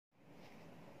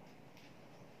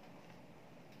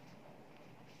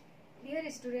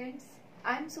students,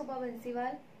 I am Sobha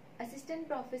Bansiwal, Assistant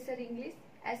Professor English,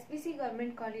 SPC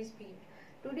Government College B.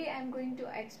 Today I am going to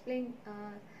explain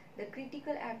the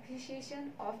critical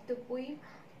appreciation of the poem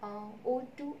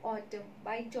Ode to Autumn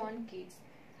by John Keats.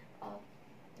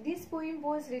 This poem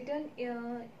was written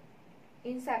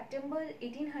in September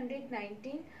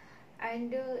 1819,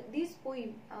 and this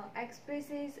poem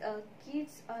expresses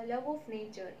Keats' love of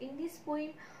nature. In this poem,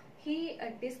 he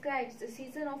describes the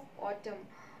season of autumn.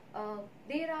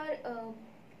 There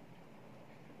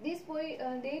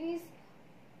is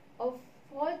a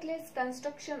faultless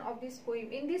construction of this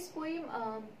poem. In this poem,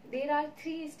 there are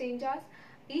 3 stanzas.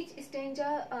 Each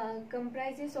stanza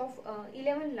comprises of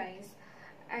 11 lines,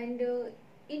 and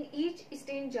in each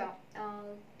stanza,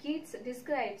 Keats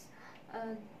describes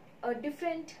a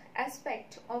different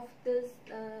aspect of the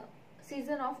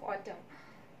season of autumn.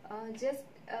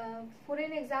 For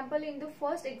an example, in the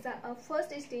first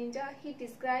stanza, he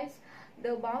describes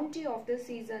the bounty of the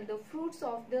season, the fruits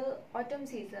of the autumn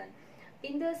season.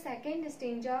 In the second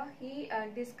stanza, he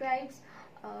describes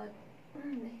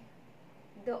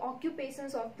the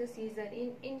occupations of the season.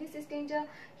 In this stanza,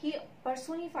 he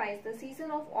personifies the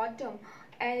season of autumn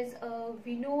as a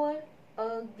winnower,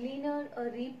 a gleaner, a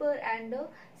reaper, and a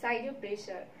cider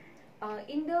presser.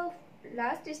 In the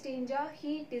last stanza,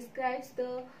 he describes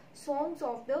the songs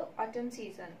of the autumn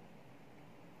season.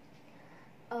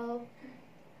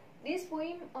 This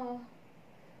poem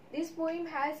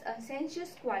has a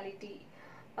sensuous quality.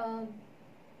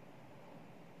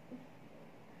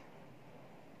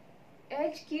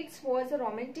 As Keats was a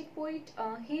romantic poet,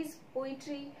 his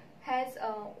poetry has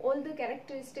all the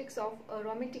characteristics of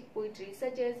romantic poetry,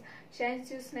 such as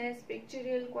sensuousness,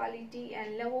 pictorial quality,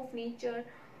 and love of nature,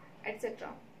 etc.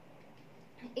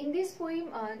 In this poem,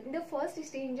 in the first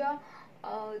stanza,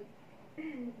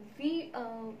 he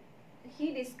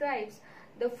describes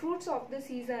the fruits of the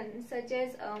season, such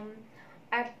as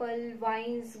apple,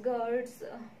 vines, gourds,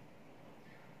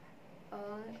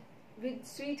 with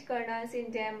sweet kernels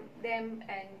in them,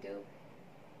 and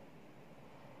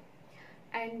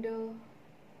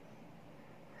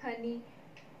honey.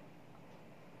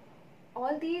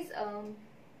 All these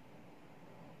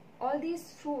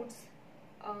fruits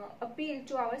appeal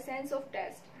to our sense of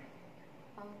taste.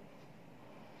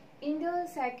 In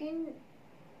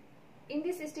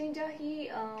this stanza,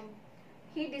 he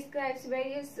describes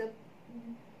various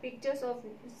pictures of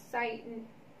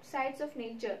sights of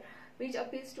nature which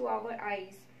appeals to our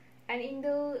eyes, and in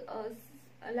the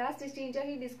last stanza,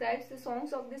 he describes the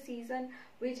songs of the season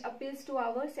which appeals to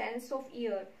our sense of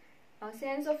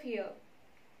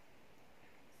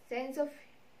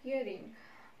hearing.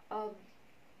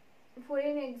 For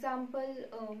an example,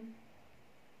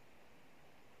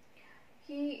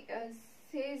 he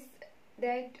says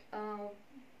that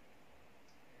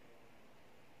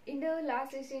in the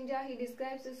last stanza, he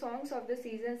describes the songs of the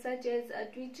season, such as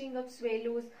twittering of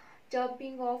swallows,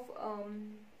 chirping of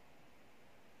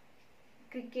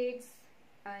crickets,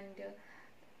 and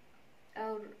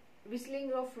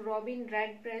whistling of robin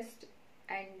redbreast,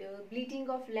 and bleating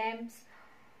of lambs.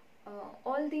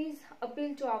 All these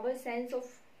appeal to our sense of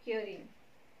hearing.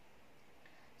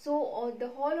 So the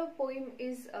whole of poem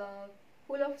is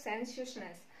full of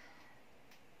sensuousness.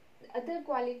 Other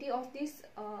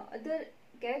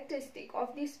characteristic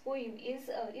of this poem is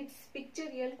its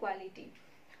pictorial quality,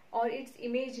 or its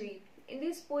imagery. In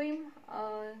this poem,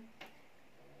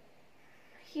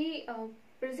 he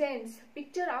presents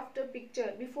picture after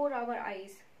picture before our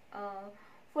eyes.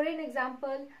 For an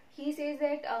example, he says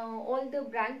that all the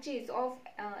branches of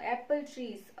apple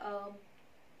trees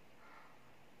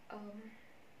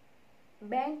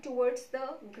bend towards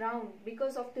the ground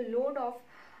because of the load of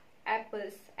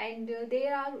apples, and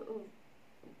there are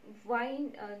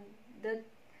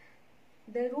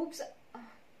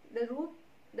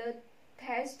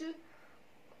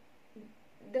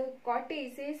the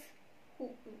cottages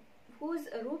whose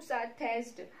roofs are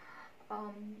thatched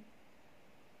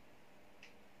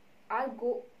are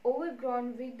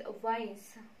overgrown with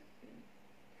vines,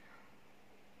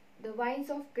 the vines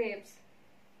of grapes.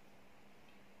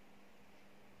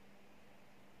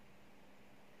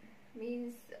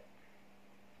 Means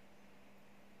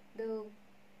the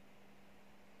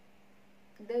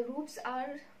roofs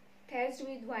are thatched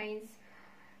with vines,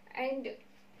 and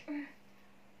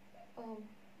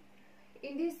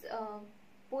in this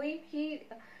poem, he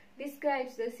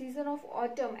describes the season of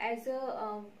autumn as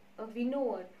a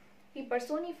winnower. He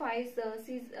personifies the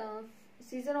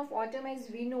season of autumn as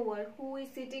winnower who is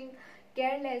sitting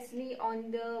carelessly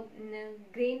on the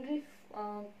granary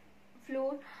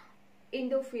floor in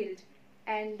the field,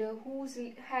 and whose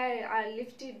hair are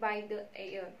lifted by the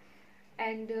air.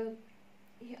 and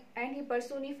he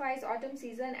personifies autumn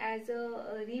season as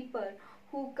a reaper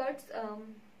who cuts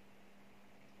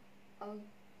uh,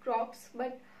 crops,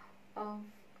 uh,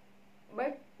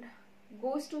 but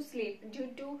goes to sleep due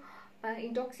to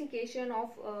intoxication of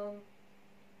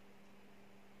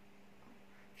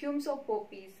fumes of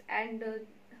poppies, and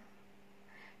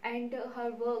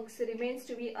her works remains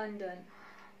to be undone.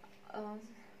 Uh,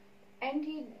 and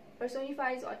he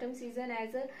personifies autumn season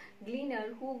as a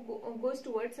gleaner who goes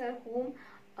towards her home,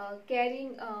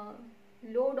 carrying a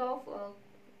load of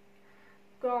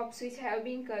crops which have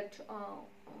been cut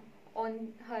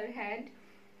on her head,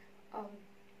 um,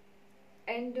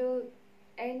 and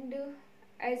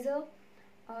as a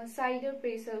cider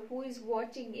presser who is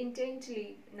watching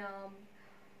intently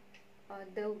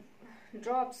the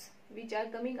drops which are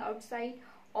coming outside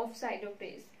of cider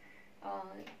press,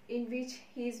 in which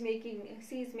she is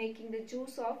making the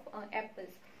juice of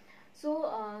apples.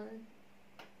 So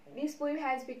this poem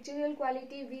has pictorial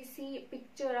quality. We see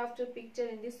picture after picture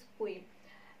in this poem,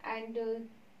 and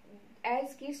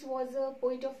as Keats was a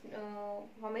poet of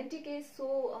romantic age,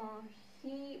 so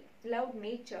he loved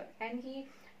nature and he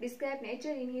described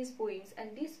nature in his poems.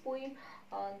 And this poem,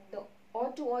 the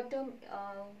Ode to Autumn,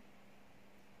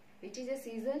 which is a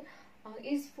season,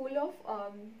 is full of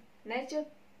nature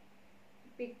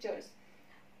pictures.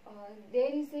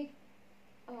 There is a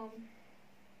um,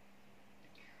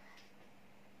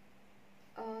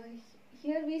 uh,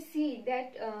 here we see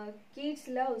that Keats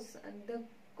loves the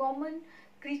common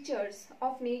creatures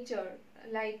of nature,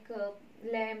 like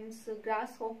lambs,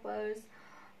 grasshoppers,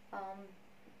 um,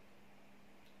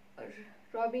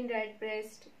 robin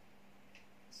redbreast,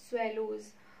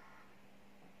 swallows,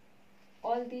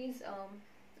 all these,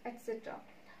 etc.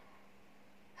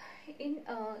 In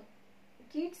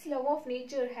Keats' love of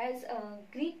nature has a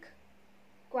Greek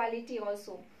quality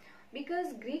also,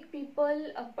 because Greek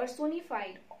people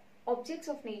personified objects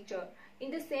of nature. In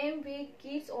the same way,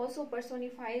 Keats also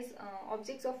personifies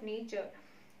objects of nature,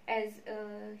 as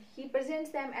he presents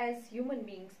them as human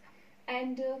beings.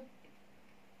 And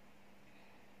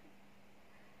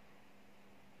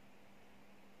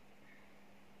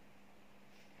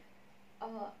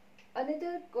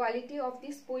another quality of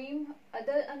this poem,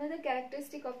 another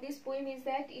characteristic of this poem is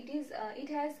that it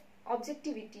has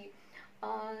objectivity.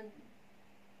 Uh,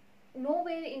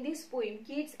 Nowhere in this poem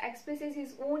Keats expresses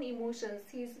his own emotions,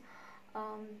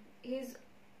 um, his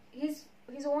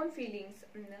his own feelings.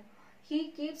 He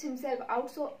keeps himself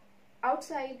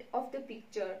outside of the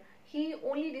picture. He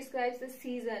only describes the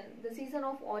season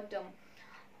of autumn.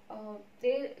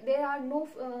 There are no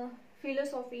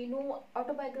philosophy, no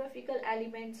autobiographical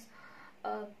elements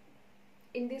uh,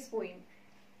 in this poem.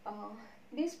 Uh,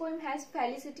 this poem has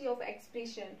felicity of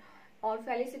expression or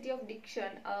felicity of diction.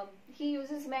 He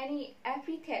uses many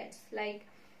epithets like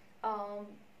um,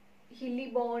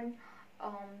 hilly born,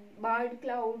 barred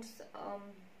clouds,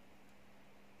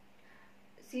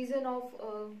 season of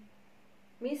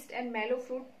mist and mellow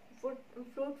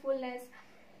fruitfulness,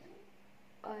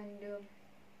 and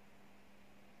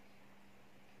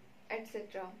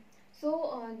etc.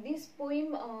 So this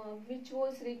poem, which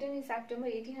was written in September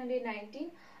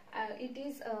 1819, it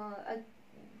is a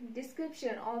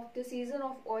description of the season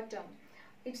of autumn.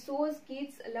 It shows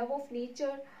Keats' love of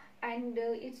nature, and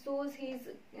it shows his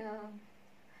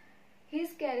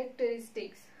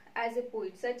characteristics as a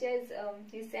poet, such as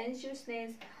his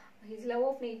sensuousness, his love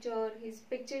of nature, his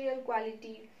pictorial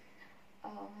quality,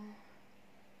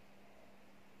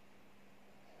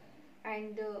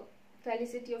 and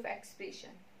felicity of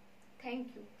expression.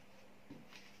 Thank you.